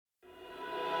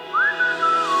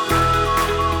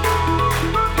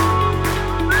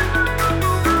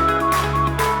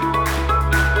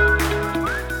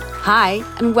Hi,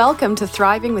 and welcome to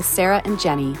Thriving with Sarah and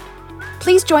Jenny.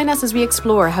 Please join us as we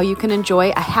explore how you can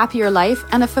enjoy a happier life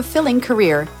and a fulfilling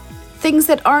career, things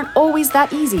that aren't always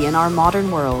that easy in our modern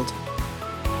world.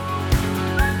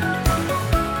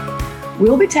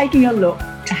 We'll be taking a look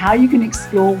to how you can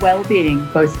explore well-being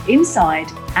both inside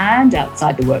and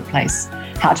outside the workplace,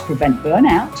 how to prevent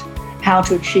burnout, how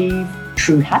to achieve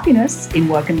true happiness in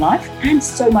work and life, and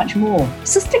so much more.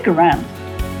 So stick around.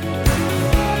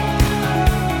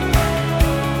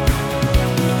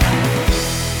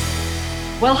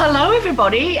 Well, hello,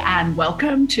 everybody, and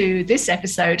welcome to this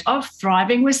episode of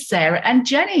Thriving with Sarah and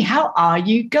Jenny. How are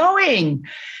you going?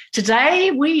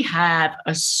 Today, we have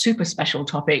a super special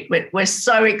topic that we're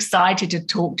so excited to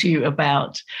talk to you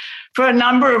about for a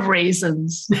number of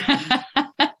reasons.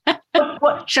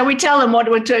 Shall we tell them what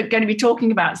we're going to be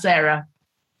talking about, Sarah?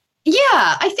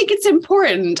 Yeah, I think it's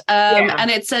important. And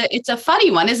it's a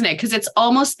funny one, isn't it? Because it's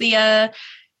almost the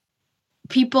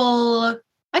people...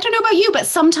 I don't know about you, but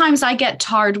sometimes I get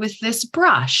tarred with this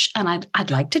brush, and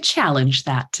I'd like to challenge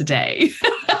that today.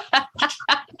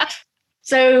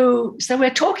 So we're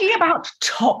talking about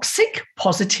toxic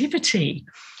positivity,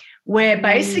 where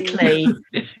basically,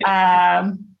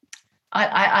 I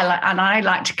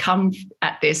like to come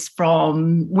at this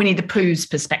from Winnie the Pooh's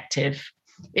perspective.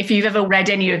 If you've ever read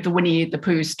any of the Winnie the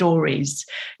Pooh stories,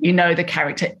 you know the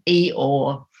character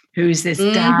Eeyore, who's this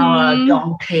dour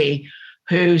donkey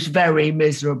who's very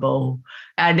miserable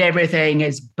and everything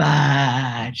is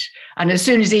bad. And as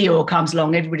soon as Eeyore comes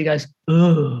along, everybody goes,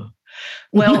 oh.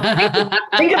 Well,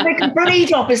 think of the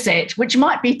complete opposite, which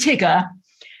might be Tigger.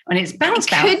 And it's bounce.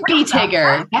 Could be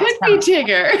Tigger. I'm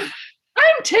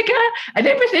Tigger, and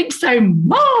everything's so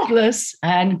marvelous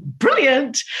and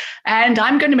brilliant. And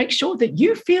I'm going to make sure that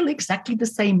you feel exactly the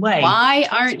same way. Why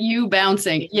aren't you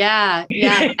bouncing? Yeah.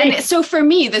 And so for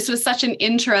me, this was such an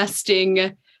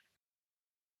interesting...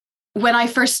 When I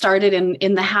first started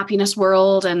in the happiness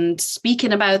world and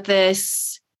speaking about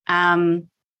this,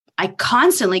 I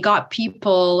constantly got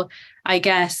people, I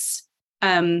guess,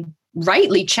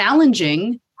 rightly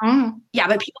challenging. Yeah,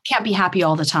 but people can't be happy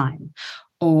all the time.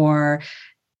 Or,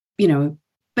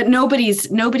 but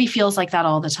nobody feels like that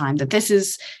all the time, that this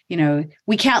is,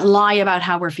 we can't lie about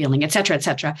how we're feeling, et cetera, et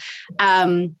cetera.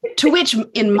 To which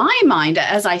in my mind,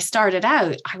 as I started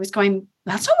out, I was going,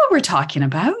 that's not what we're talking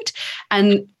about.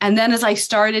 And then as I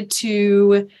started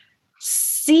to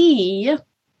see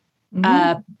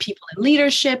people in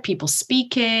leadership, people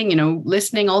speaking,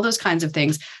 listening, all those kinds of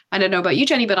things. I don't know about you,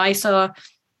 Jenny, but I saw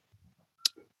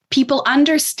people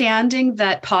understanding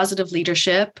that positive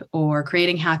leadership or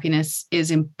creating happiness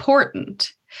is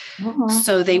important.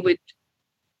 So they would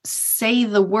say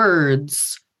the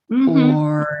words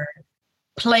or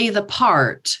play the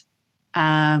part,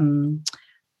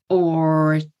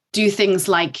 or do things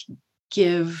like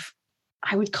give,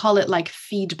 I would call it like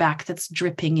feedback that's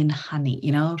dripping in honey,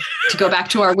 to go back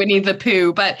to our Winnie the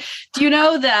Pooh. But do you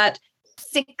know that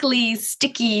sickly,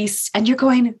 sticky, and you're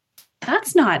going,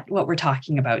 that's not what we're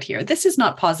talking about here. This is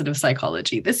not positive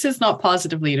psychology. This is not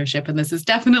positive leadership. And this is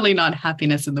definitely not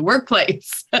happiness in the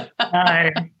workplace. No.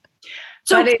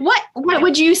 So what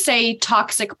would you say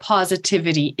toxic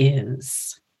positivity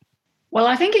is? Well,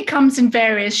 I think it comes in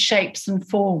various shapes and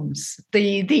forms.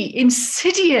 The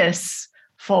insidious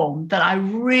form that I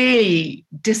really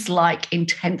dislike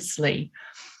intensely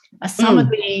are some of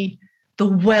the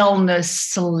wellness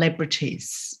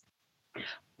celebrities.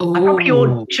 Ooh. I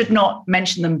probably should not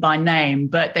mention them by name,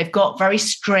 but they've got very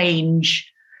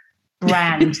strange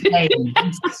brand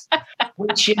names,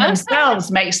 which in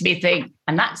themselves makes me think,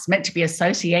 and that's meant to be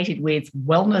associated with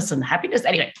wellness and happiness.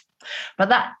 Anyway, but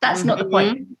that's not the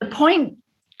point. The point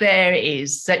there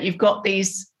is that you've got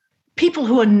these people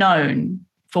who are known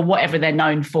for whatever they're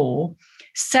known for,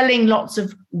 selling lots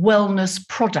of wellness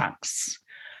products,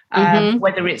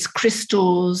 whether it's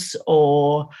crystals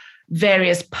or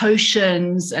various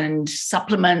potions and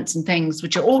supplements and things,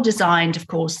 which are all designed, of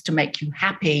course, to make you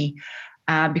happy,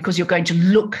 because you're going to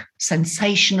look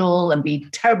sensational and be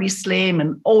terribly slim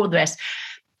and all the rest.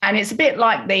 And it's a bit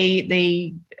like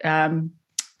the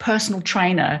personal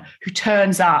trainer who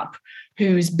turns up,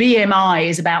 whose BMI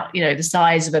is about, the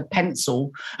size of a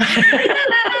pencil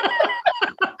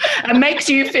and makes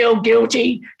you feel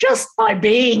guilty just by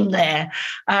being there.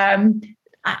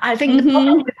 I think the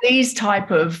problem with these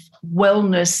type of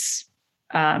wellness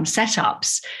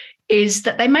setups is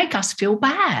that they make us feel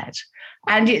bad.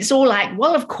 And it's all like,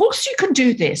 well, of course you can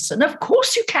do this. And of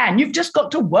course you can. You've just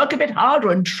got to work a bit harder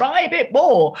and try a bit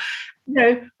more.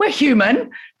 We're human,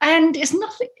 and it's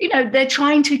nothing, they're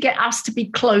trying to get us to be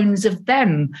clones of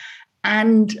them.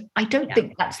 And I don't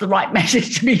think that's the right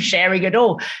message to be sharing at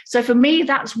all. So for me,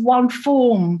 that's one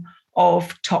form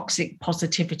of toxic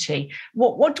positivity.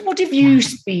 What have you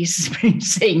been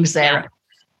seeing, Sarah?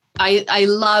 I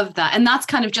love that. And that's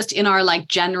kind of just in our like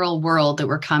general world that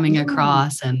we're coming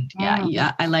across. And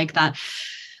I like that.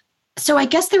 So I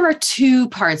guess there are two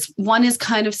parts. One is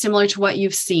kind of similar to what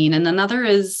you've seen, and another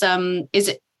is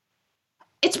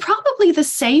it's probably the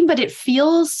same, but it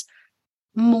feels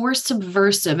more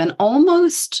subversive and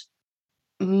almost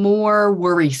more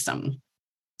worrisome.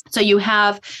 So you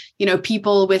have,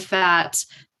 people with that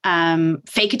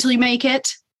fake it till you make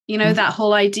it, that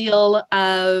whole ideal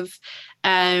of,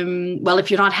 well,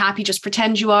 if you're not happy, just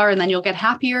pretend you are, and then you'll get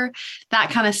happier, that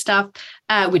kind of stuff,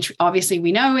 which obviously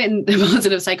we know in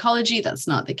positive psychology, that's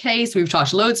not the case. We've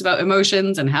talked loads about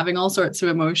emotions and having all sorts of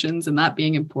emotions and that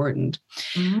being important.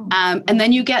 And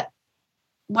then you get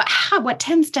what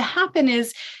tends to happen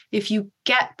is if you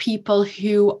get people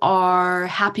who are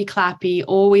happy, clappy,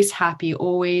 always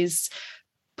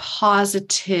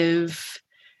positive,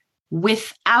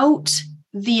 without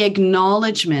the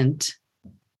acknowledgement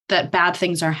that bad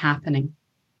things are happening.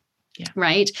 Yeah.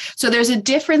 Right. So there's a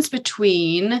difference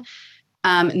between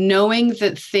knowing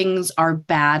that things are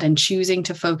bad and choosing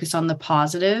to focus on the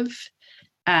positive,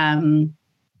 and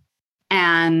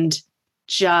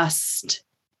just,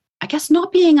 I guess,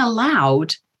 not being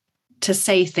allowed to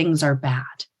say things are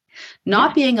bad,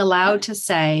 not being allowed to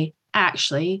say,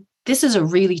 actually, this is a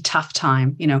really tough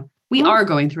time. We are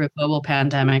going through a global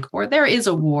pandemic, or there is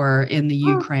a war in the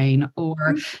Ukraine,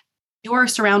 or you're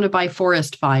surrounded by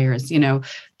forest fires.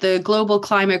 The global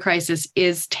climate crisis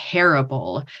is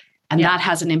terrible, and that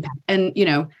has an impact. And,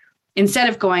 instead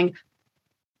of going,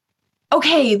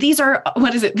 okay, there's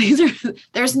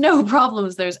no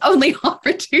problems, there's only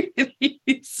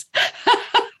opportunities.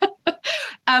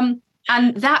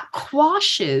 And that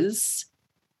quashes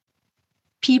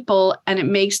people, and it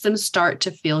makes them start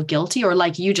to feel guilty, or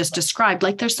like you just described,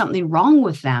 like there's something wrong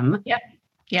with them.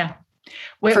 Yeah.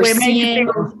 We're seeing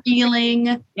or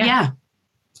feeling.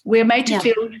 We're made to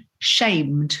feel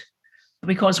shamed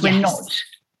because we're not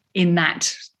in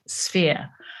that sphere.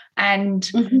 And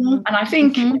I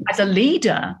think as a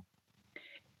leader,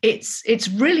 it's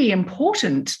really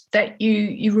important that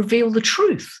you reveal the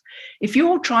truth. If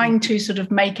you're trying to sort of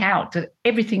make out that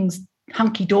everything's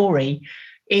hunky-dory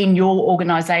in your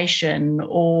organization,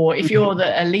 or if you're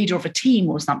a leader of a team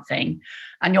or something,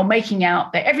 and you're making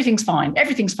out that everything's fine,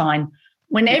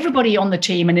 when everybody on the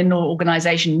team and in the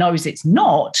organization knows it's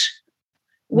not,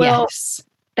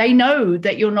 they know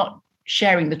that you're not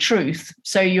sharing the truth.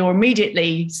 So you're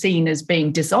immediately seen as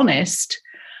being dishonest,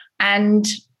 and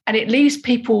it leaves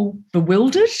people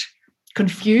bewildered,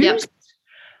 confused,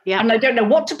 and they don't know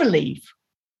what to believe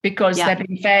because they're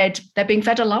being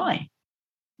fed a lie.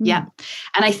 Yeah.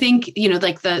 And I think,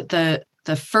 like the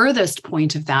furthest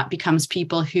point of that becomes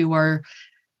people who are,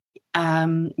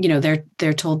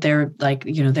 they're told they're like,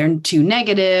 they're too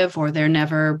negative, or they're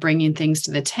never bringing things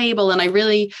to the table. And I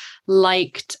really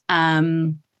liked,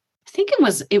 I think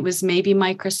it was maybe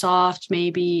Microsoft,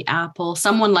 maybe Apple,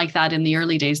 someone like that in the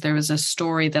early days. There was a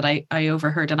story that I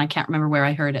overheard, and I can't remember where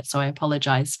I heard it, so I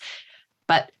apologize.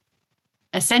 But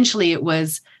essentially it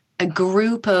was a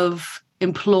group of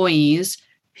employees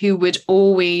who would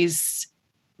always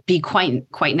be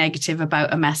quite negative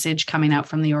about a message coming out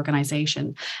from the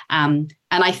organization. And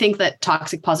I think that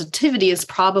toxic positivity is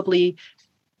probably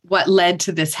what led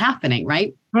to this happening,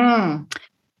 right?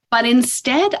 But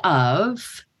instead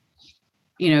of,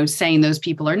 saying those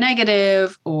people are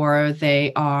negative, or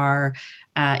they are,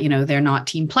 they're not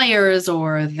team players,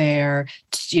 or they're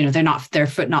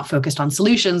not focused on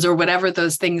solutions, or whatever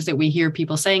those things that we hear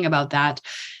people saying about that,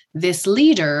 this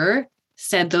leader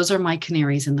said, those are my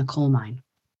canaries in the coal mine.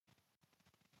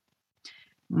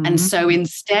 And so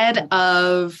instead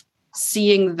of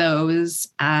seeing those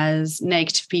as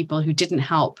negative people who didn't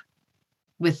help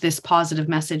with this positive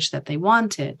message that they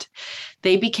wanted,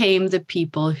 they became the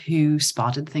people who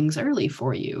spotted things early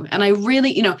for you. And I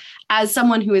really, as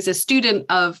someone who is a student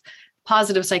of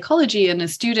positive psychology and a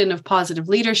student of positive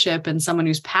leadership, and someone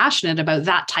who's passionate about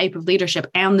that type of leadership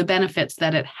and the benefits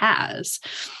that it has,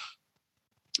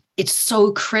 it's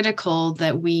so critical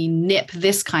that we nip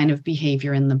this kind of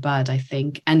behavior in the bud, I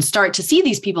think, and start to see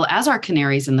these people as our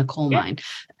canaries in the coal mine.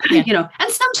 And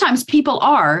sometimes people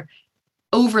are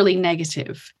overly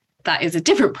negative. That is a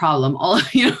different problem.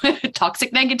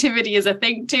 Toxic negativity is a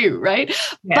thing too, right?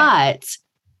 But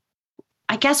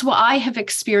I guess what I have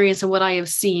experienced and what I have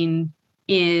seen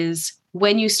is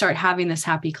when you start having this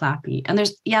happy clappy, and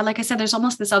there's, like I said, there's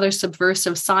almost this other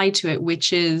subversive side to it,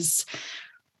 which is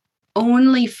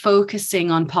only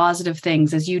focusing on positive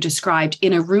things, as you described,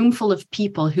 in a room full of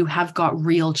people who have got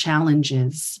real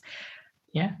challenges.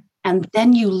 Yeah. And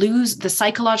then you lose the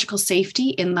psychological safety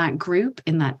in that group,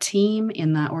 in that team,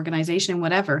 in that organization,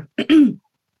 whatever.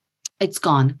 It's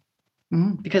gone.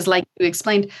 Because like you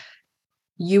explained,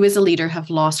 you as a leader have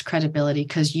lost credibility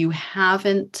because you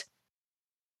haven't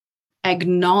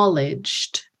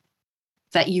acknowledged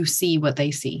that you see what they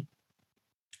see.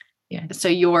 Yeah. So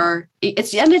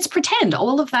it's pretend.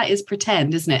 All of that is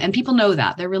pretend, isn't it? And people know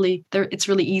that. It's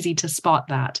really easy to spot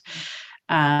that.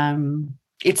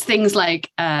 It's things like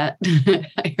I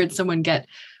heard someone get,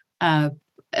 and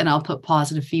I'll put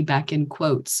positive feedback in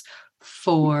quotes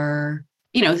for,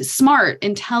 smart,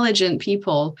 intelligent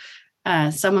people.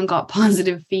 Someone got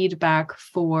positive feedback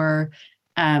for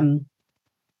filling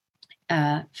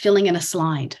in a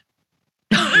slide.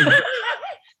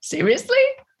 Seriously?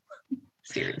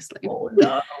 Oh,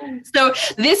 no. So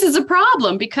this is a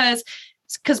problem because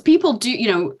people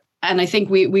do, and I think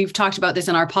we've talked about this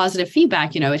in our positive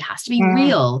feedback, it has to be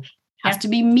real, it has to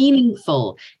be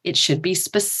meaningful, it should be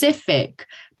specific,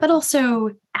 but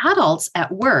also adults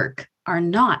at work are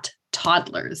not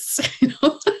toddlers.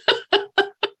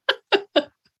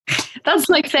 That's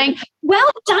like saying, well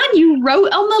done, you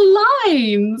wrote on the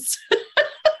lines.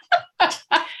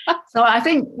 So I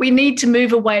think we need to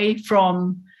move away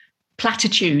from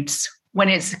platitudes when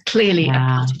it's clearly a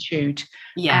platitude.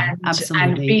 Yeah, absolutely.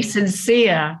 And be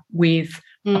sincere with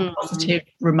a positive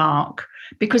remark,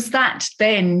 because that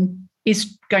then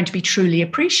is going to be truly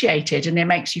appreciated and it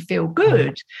makes you feel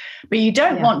good. But you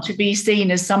don't want to be seen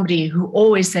as somebody who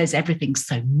always says everything's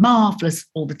so marvelous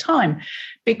all the time,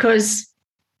 because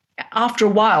after a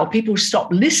while, people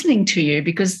stop listening to you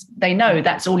because they know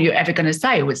that's all you're ever going to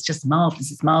say. Oh, it's just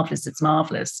marvelous, it's marvelous, it's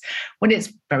marvelous. When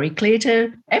it's very clear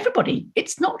to everybody,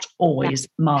 it's not always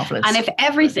marvelous. And if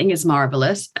everything is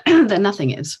marvelous, then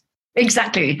nothing is.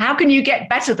 Exactly. How can you get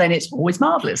better than it's always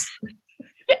marvelous?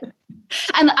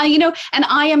 And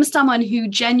I am someone who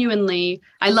genuinely,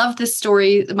 I love this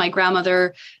story. My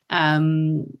grandmother,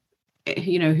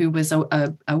 who was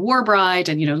a war bride,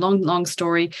 and, long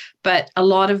story, but a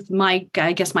lot of my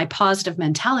positive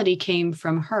mentality came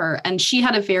from her. And she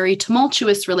had a very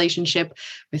tumultuous relationship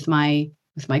with my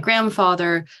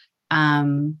grandfather,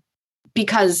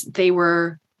 because they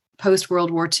were post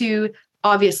World War II,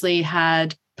 obviously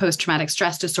had post-traumatic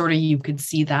stress disorder. You could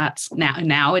see that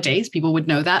nowadays, people would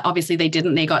know that. Obviously they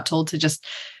didn't, they got told to just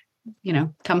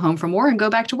come home from war and go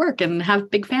back to work and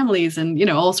have big families and,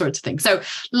 all sorts of things. So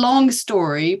long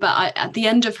story, but at the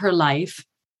end of her life,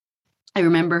 I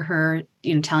remember her,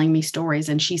 telling me stories,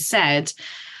 and she said,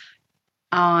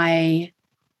 there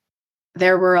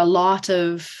were a lot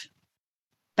of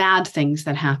bad things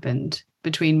that happened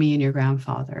between me and your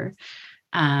grandfather.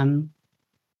 And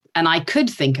I could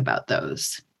think about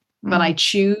those, but I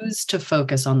choose to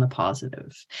focus on the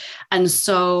positive. And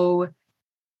so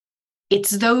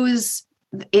it's those,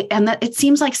 and that it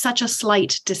seems like such a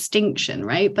slight distinction,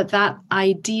 right? But that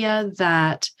idea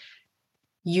that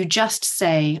you just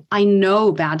say, I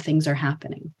know bad things are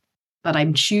happening, but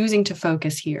I'm choosing to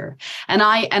focus here. And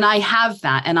I have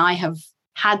that, and I have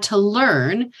had to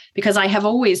learn, because I have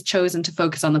always chosen to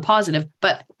focus on the positive,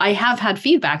 but I have had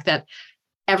feedback that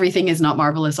everything is not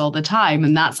marvelous all the time.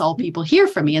 And that's all people hear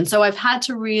from me. And so I've had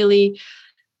to really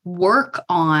work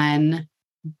on,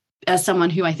 as someone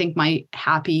who I think my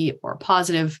happy or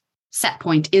positive set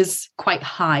point is quite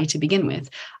high to begin with,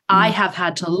 I have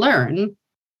had to learn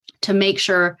to make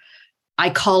sure I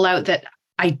call out that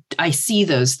I see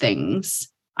those things.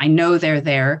 I know they're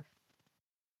there,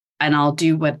 and I'll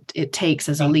do what it takes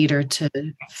as a leader to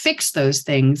fix those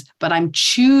things, but I'm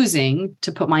choosing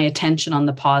to put my attention on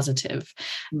the positive.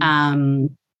 Well,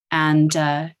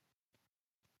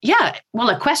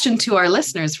 a question to our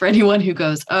listeners, for anyone who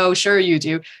goes, oh, sure you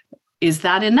do. Is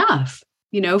that enough,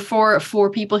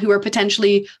 for people who are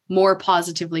potentially more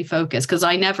positively focused? Because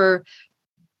I never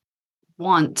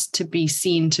want to be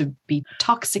seen to be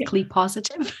toxically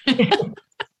positive.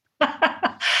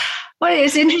 Well,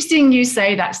 it's interesting you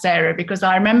say that, Sarah, because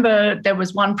I remember there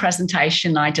was one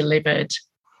presentation I delivered,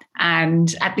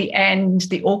 and at the end,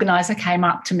 the organizer came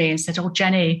up to me and said, oh,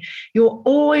 Jenny, you're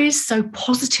always so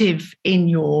positive in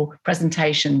your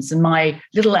presentations. And my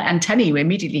little antennae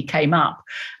immediately came up,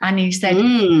 and he said,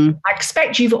 I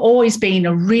expect you've always been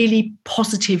a really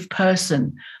positive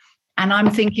person. And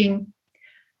I'm thinking,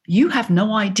 you have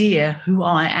no idea who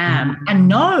I am. And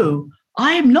no,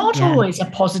 I am not always a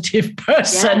positive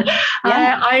person.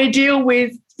 I deal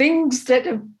with things that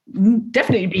have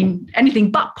definitely been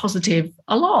anything but positive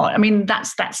a lot. I mean,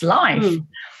 that's life.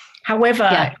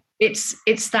 However,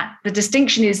 it's that the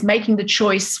distinction is making the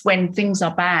choice when things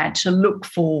are bad to look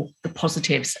for the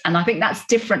positives. And I think that's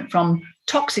different from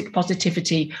toxic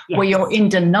positivity, where you're in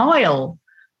denial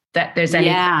that there's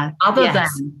anything other than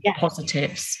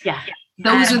positives. Yeah.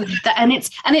 Those are and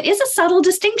it is a subtle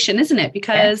distinction, isn't it?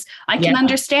 Because I can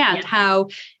understand how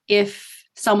if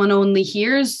someone only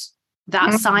hears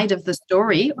that side of the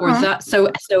story, or that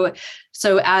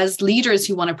so as leaders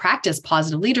who want to practice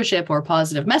positive leadership or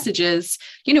positive messages,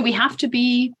 we have to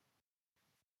be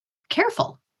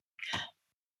careful.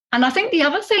 And I think the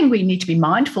other thing we need to be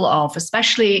mindful of,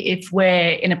 especially if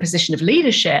we're in a position of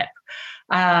leadership,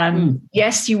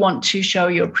 yes, you want to show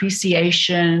your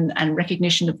appreciation and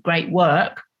recognition of great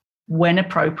work when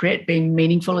appropriate, being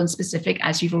meaningful and specific,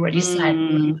 as you've already said.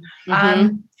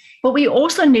 But we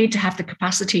also need to have the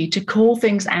capacity to call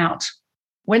things out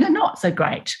when they're not so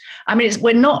great. I mean,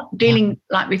 we're not dealing,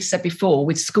 like we've said before,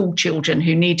 with school children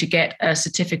who need to get a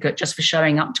certificate just for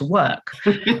showing up to work.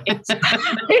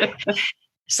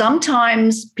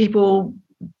 Sometimes people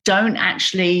don't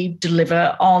actually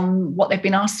deliver on what they've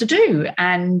been asked to do.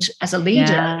 And as a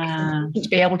leader, to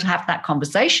be able to have that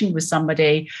conversation with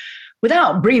somebody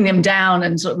without bringing them down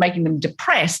and sort of making them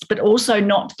depressed, but also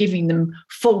not giving them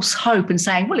false hope and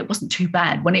saying, well, it wasn't too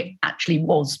bad when it actually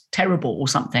was terrible or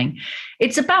something.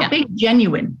 It's about being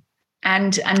genuine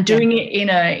and doing it in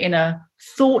a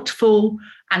thoughtful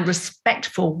and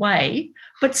respectful way,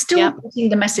 but still putting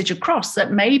the message across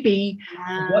that maybe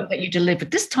the work that you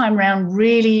delivered this time around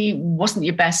really wasn't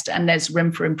your best and there's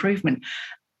room for improvement.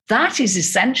 That is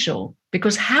essential,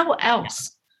 because how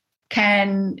else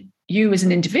can you as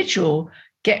an individual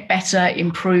get better,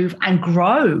 improve, and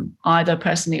grow either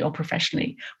personally or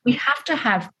professionally? We have to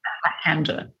have that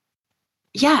candor.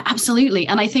 Yeah, absolutely.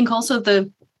 And I think also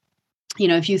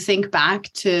if you think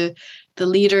back to the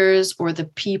leaders or the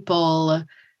people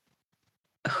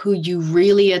who you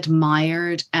really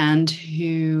admired and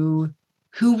who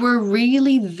were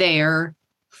really there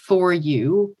for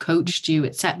you, coached you,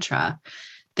 etc.,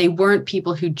 they weren't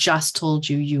people who just told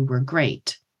you were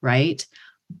great, right?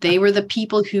 They were the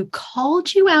people who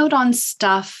called you out on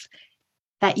stuff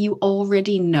that you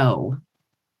already know.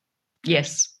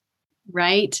 Yes.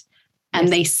 Right? And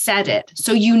they said it.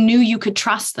 So you knew you could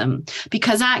trust them,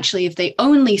 because actually, if they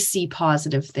only see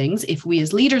positive things, if we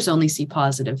as leaders only see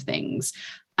positive things,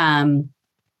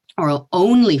 or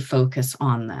only focus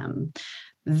on them,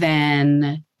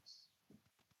 then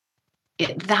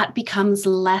that becomes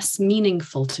less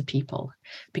meaningful to people,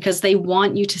 because they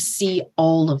want you to see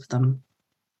all of them.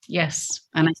 Yes.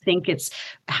 And I think it's,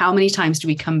 how many times do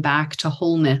we come back to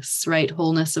wholeness, right?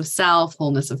 Wholeness of self,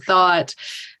 wholeness of thought,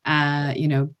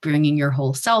 bringing your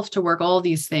whole self to work, all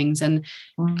these things. And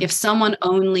if someone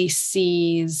only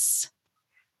sees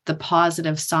the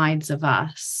positive sides of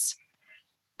us,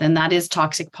 then that is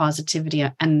toxic positivity.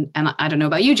 And I don't know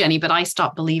about you, Jenny, but I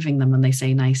stop believing them when they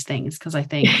say nice things, because I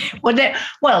think,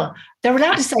 they're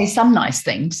allowed to say some nice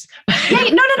things. No.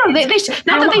 They should,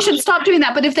 not that they should stop doing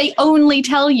that, but if they only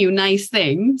tell you nice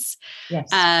things,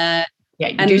 and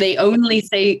they only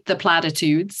say the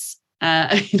platitudes,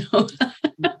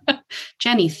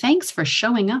 Jenny, thanks for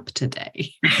showing up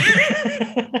today.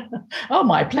 Oh,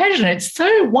 my pleasure. It's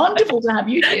so wonderful to have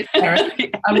you here, Sarah.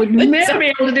 I would never be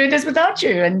able to do this without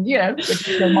you. And, it's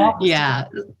so marvelous. Yeah.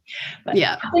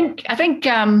 But I think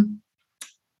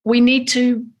we need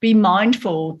to be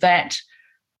mindful that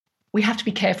we have to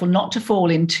be careful not to fall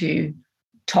into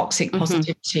toxic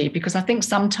positivity, because I think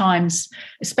sometimes,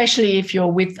 especially if you're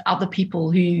with other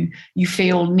people who you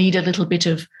feel need a little bit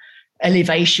of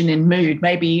elevation in mood,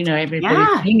 maybe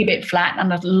everybody's being a bit flat,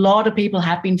 and a lot of people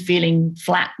have been feeling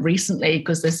flat recently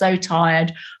because they're so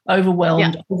tired,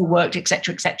 overwhelmed, overworked,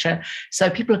 etc. So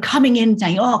people are coming in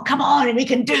saying, oh, come on, and we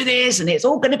can do this, and it's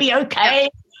all going to be okay.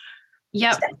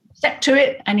 Step to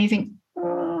it, and you think,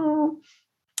 oh,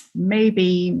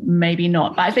 maybe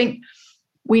not. But I think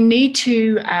we need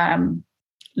to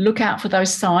look out for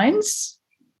those signs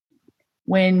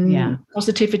when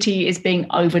positivity is being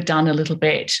overdone a little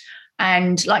bit.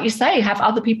 And like you say, have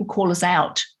other people call us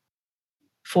out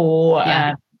for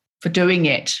doing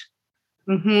it.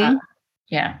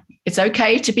 It's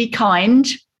okay to be kind,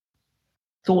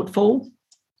 thoughtful,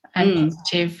 and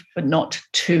positive, but not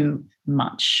too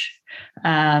much.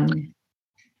 I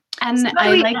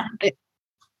like it.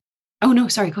 Oh no,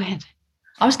 sorry, go ahead.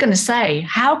 I was going to say,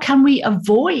 how can we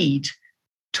avoid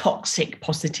toxic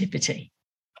positivity?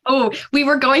 Oh, we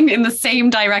were going in the same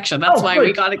direction. That's why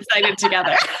we got excited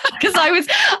together. Because I was,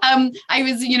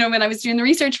 when I was doing the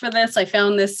research for this, I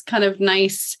found this kind of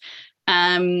nice,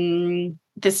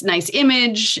 this nice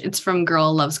image. It's from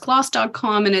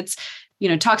girllovescloth.com, and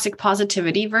toxic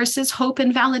positivity versus hope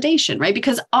and validation, right?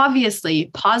 Because obviously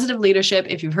positive leadership,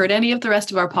 if you've heard any of the rest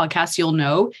of our podcasts, you'll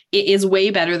know it is way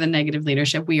better than negative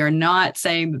leadership. We are not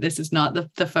saying that this is not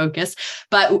the focus,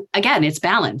 but again, it's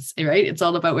balance, right? It's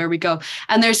all about where we go.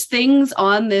 And there's things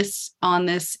on this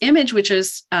image, which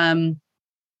is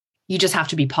you just have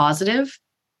to be positive,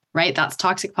 right? That's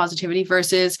toxic positivity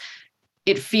versus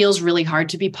it feels really hard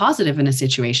to be positive in a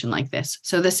situation like this.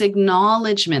 So this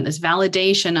acknowledgement, this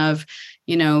validation of,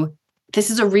 this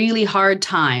is a really hard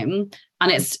time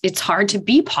and it's hard to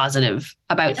be positive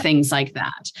about things like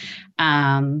that.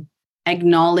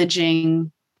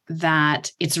 Acknowledging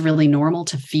that it's really normal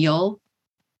to feel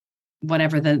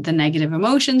whatever the negative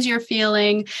emotions you're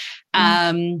feeling.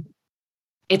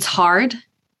 It's hard,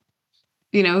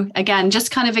 again,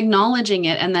 just kind of acknowledging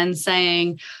it and then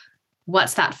saying,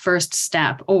 what's that first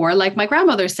step? Or like my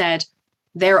grandmother said,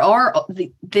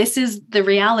 this is the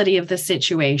reality of the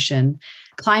situation.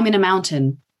 Climbing a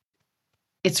mountain,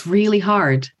 it's really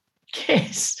hard.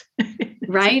 Yes.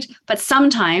 Right? But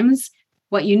sometimes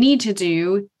what you need to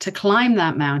do to climb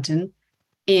that mountain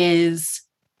is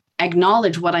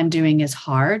acknowledge what I'm doing is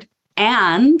hard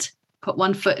and put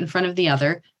one foot in front of the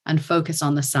other and focus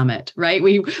on the summit, right?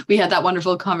 We had that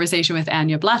wonderful conversation with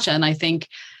Anya Blacha, and I think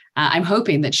I'm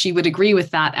hoping that she would agree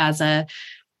with that as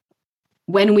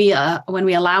when we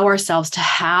allow ourselves to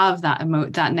have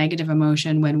that negative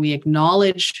emotion, when we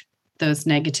acknowledge those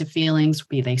negative feelings,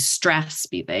 be they stress,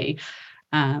 be they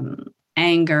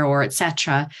anger or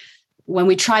etc. When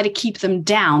we try to keep them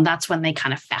down, that's when they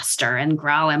kind of fester and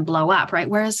grow and blow up, right?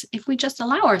 Whereas if we just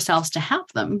allow ourselves to have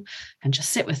them and just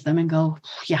sit with them and go,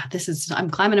 yeah, I'm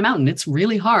climbing a mountain. It's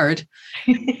really hard.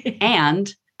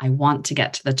 And I want to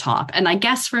get to the top. And I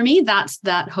guess for me, that's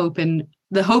that hope and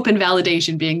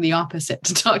validation being the opposite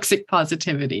to toxic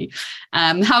positivity.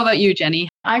 How about you, Jenny?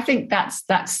 I think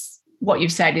that's what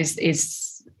you've said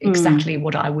is exactly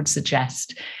what I would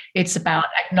suggest. It's about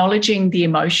acknowledging the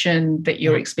emotion that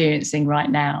you're experiencing right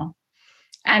now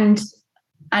and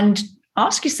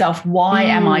ask yourself, why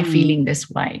am I feeling this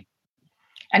way?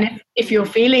 And if you're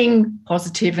feeling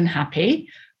positive and happy,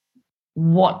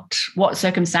 what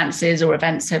circumstances or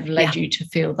events have led you to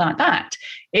feel that?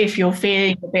 If you're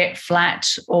feeling a bit flat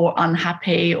or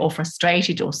unhappy or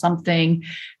frustrated or something,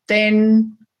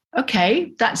 then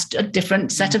okay, that's a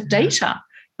different set of data,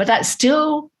 but that's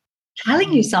still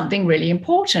telling you something really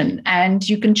important, and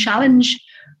you can challenge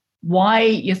why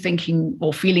you're thinking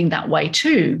or feeling that way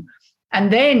too.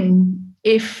 And then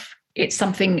if it's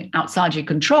something outside your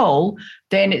control,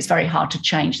 then it's very hard to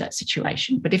change that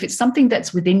situation. But if it's something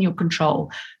that's within your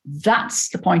control, that's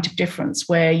the point of difference,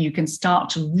 where you can start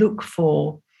to look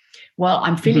for, well,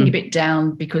 I'm feeling a bit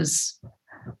down because,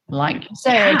 like you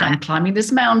said, I'm climbing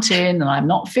this mountain and I'm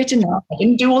not fit enough. I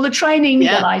didn't do all the training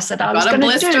that I said I was going to do.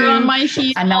 Got a blister on my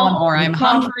heel, and now I'm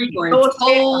hungry, or it's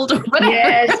cold, or whatever.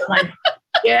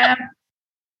 Yes,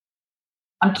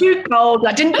 I'm too cold.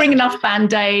 I didn't bring enough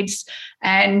Band-Aids,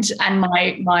 and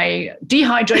my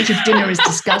dehydrated dinner is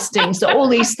disgusting. So all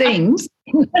these things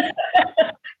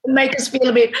make us feel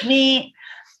a bit meh.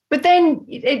 But then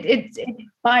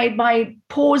by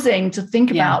pausing to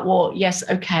think about, well, yes,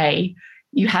 okay,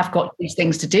 you have got these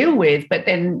things to deal with, but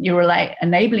then you're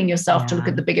enabling yourself to look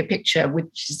at the bigger picture,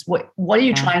 which is what are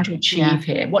you trying to achieve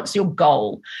here? What's your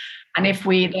goal? And if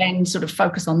we then sort of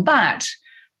focus on that,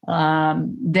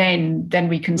 then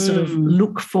we can sort of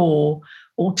look for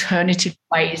alternative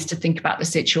ways to think about the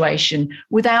situation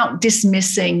without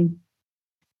dismissing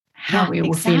how we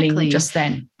were feeling just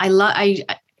then.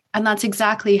 And that's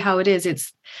exactly how it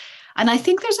is. And I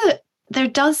think there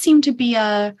does seem to be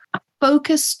a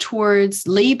focus towards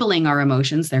labeling our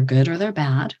emotions. They're good or they're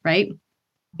bad, right?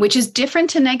 Which is different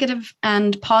to negative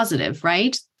and positive,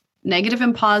 right? Negative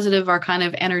and positive are kind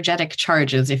of energetic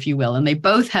charges, if you will, and they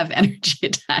both have energy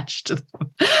attached to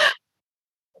them.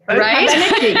 Right?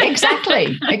 Energy.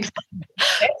 Exactly. Yes.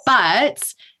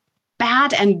 But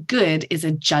bad and good is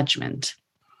a judgment.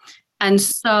 And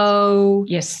so,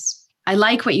 yes, I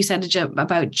like what you said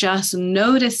about just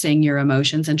noticing your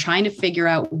emotions and trying to figure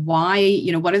out why,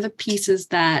 what are the pieces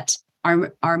that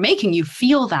are making you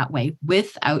feel that way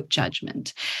without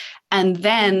judgment. And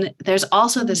then there's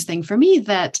also this thing for me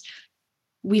that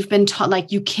we've been taught,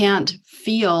 like, you can't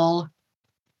feel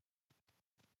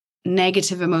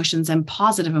negative emotions and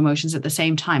positive emotions at the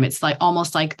same time. It's like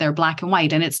almost like they're black and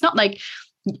white. And it's not like,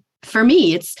 for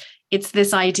me, it's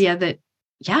this idea that,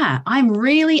 yeah, I'm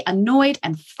really annoyed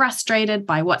and frustrated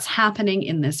by what's happening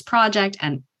in this project.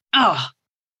 And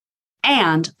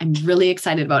I'm really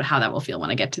excited about how that will feel when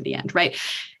I get to the end, right?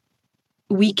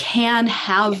 we can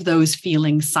have those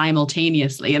feelings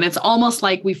simultaneously. And it's almost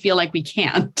like we feel like we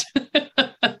can't.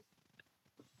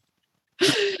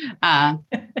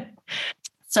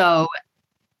 So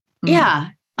yeah,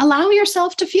 allow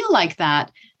yourself to feel like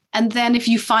that. And then if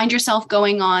you find yourself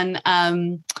going on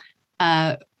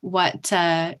what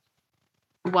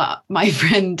my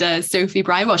friend Sophie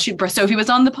Bryan, well, Sophie was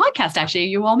on the podcast, actually,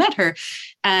 you all met her,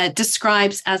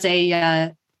 describes as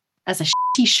a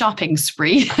shitty shopping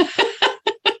spree.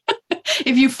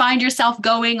 If you find yourself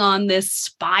going on this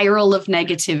spiral of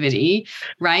negativity,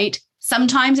 right?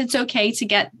 Sometimes it's okay to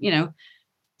get,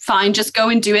 fine, just go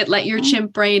and do it. Let your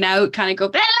chimp brain out, kind of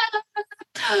go,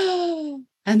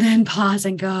 and then pause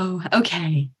and go,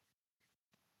 okay.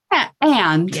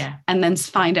 And then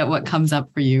find out what comes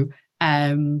up for you.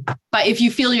 But if you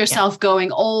feel yourself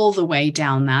going all the way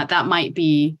down that might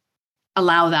be,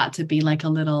 allow that to be like a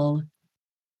little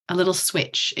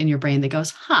switch in your brain that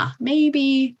goes,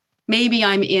 maybe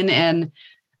I'm in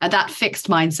that fixed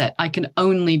mindset. I can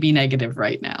only be negative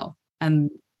right now. And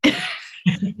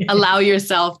allow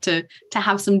yourself to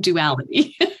have some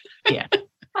duality. Yeah.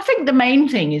 I think the main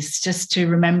thing is just to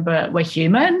remember we're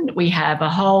human. We have a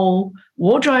whole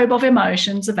wardrobe of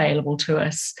emotions available to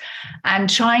us, and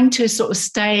trying to sort of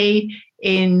stay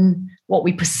in what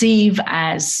we perceive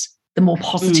as the more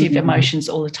positive emotions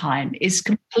all the time is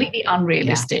completely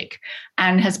unrealistic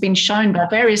and has been shown by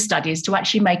various studies to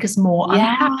actually make us more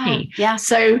unhappy. Yeah.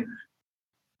 So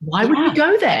why would we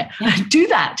go there and do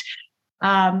that?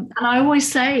 And I always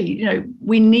say,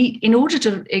 we need, in order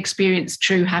to experience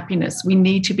true happiness, we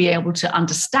need to be able to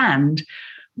understand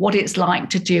what it's like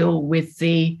to deal with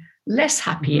the less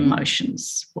happy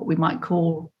emotions, what we might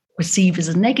perceive as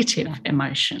a negative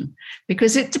emotion,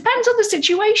 because it depends on the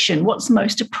situation, what's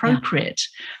most appropriate,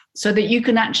 so that you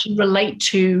can actually relate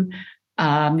to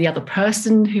the other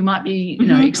person who might be,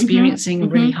 experiencing a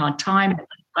really hard time,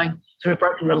 going through a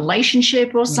broken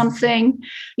relationship or something.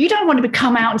 You don't want to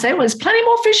come out and say, well, there's plenty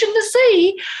more fish in the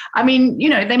sea. I mean,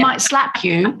 they might slap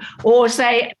you or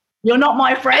say, you're not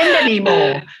my friend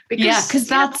anymore. Because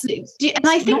that's, and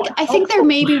I think there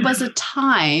maybe was a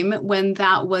time when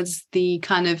that was the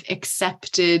kind of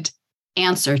accepted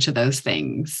answer to those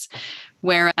things.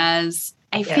 Whereas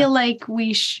I feel like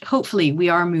hopefully we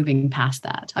are moving past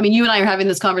that. I mean, you and I are having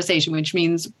this conversation, which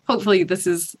means hopefully this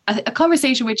is a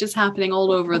conversation which is happening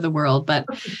all over the world. But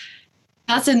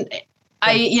I'm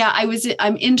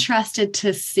interested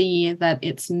to see that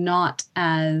it's not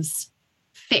as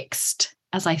fixed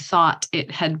as I thought it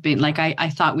had been. Like I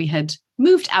thought we had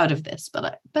moved out of this,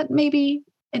 but maybe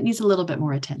it needs a little bit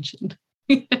more attention.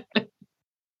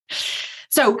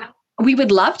 So we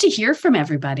would love to hear from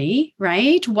everybody,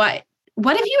 right?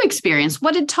 What have you experienced?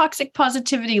 What did toxic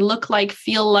positivity look like,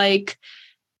 feel like,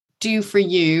 do for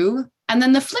you? And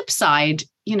then the flip side,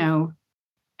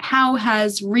 how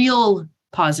has real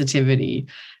positivity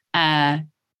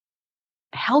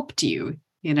helped you,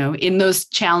 in those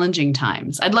challenging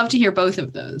times? I'd love to hear both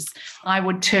of those. I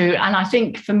would too. And I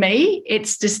think for me,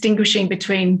 it's distinguishing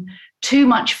between too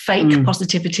much fake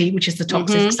positivity, which is the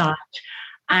toxic side,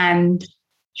 and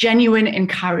genuine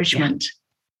encouragement.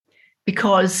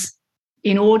 Because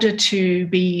in order to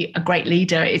be a great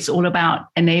leader, it's all about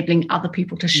enabling other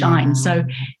people to shine. So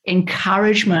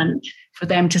encouragement for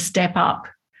them to step up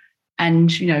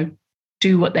and,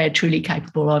 do what they're truly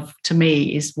capable of, to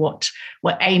me, is what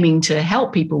we're aiming to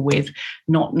help people with,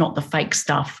 not the fake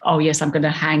stuff. Oh, yes, I'm going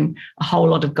to hang a whole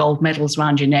lot of gold medals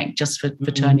around your neck just for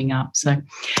turning up. So,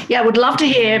 I would love to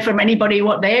hear from anybody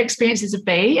what their experiences have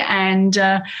been. And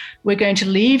we're going to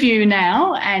leave you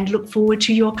now and look forward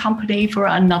to your company for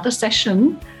another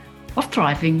session of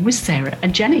Thriving with Sarah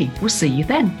and Jenny. We'll see you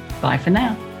then. Bye for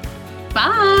now.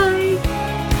 Bye.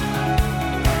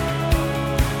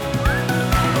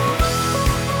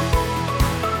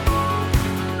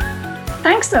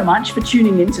 Thanks so much for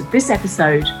tuning in to this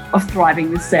episode of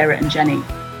Thriving with Sarah and Jenny.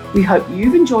 We hope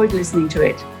you've enjoyed listening to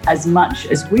it as much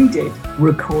as we did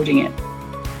recording it.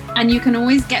 And you can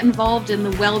always get involved in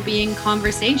the well-being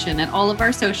conversation at all of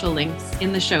our social links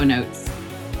in the show notes.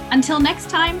 Until next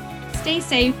time, stay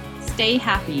safe, stay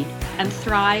happy, and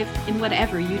thrive in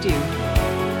whatever you do.